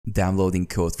Downloading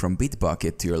code from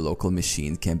Bitbucket to your local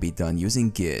machine can be done using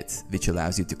Git, which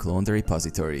allows you to clone the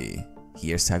repository.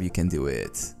 Here's how you can do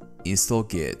it. Install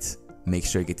Git. Make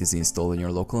sure Git is installed on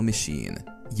your local machine.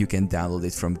 You can download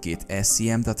it from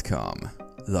gitscm.com.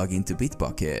 Log into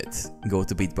Bitbucket. Go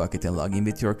to Bitbucket and log in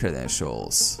with your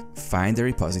credentials. Find the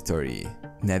repository.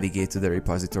 Navigate to the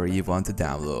repository you want to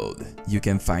download. You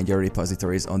can find your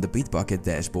repositories on the Bitbucket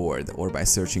dashboard or by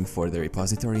searching for the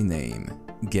repository name.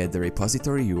 Get the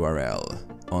repository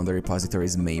URL. On the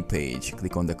repository's main page,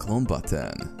 click on the Clone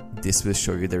button. This will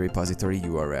show you the repository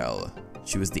URL.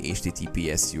 Choose the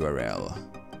HTTPS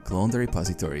URL. Clone the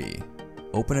repository.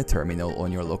 Open a terminal on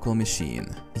your local machine.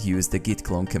 Use the git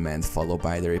clone command followed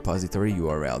by the repository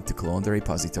URL to clone the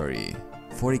repository.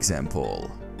 For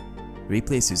example,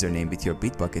 replace username with your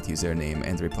Bitbucket username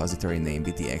and repository name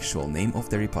with the actual name of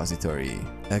the repository.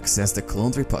 Access the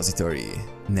cloned repository.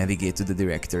 Navigate to the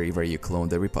directory where you cloned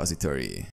the repository.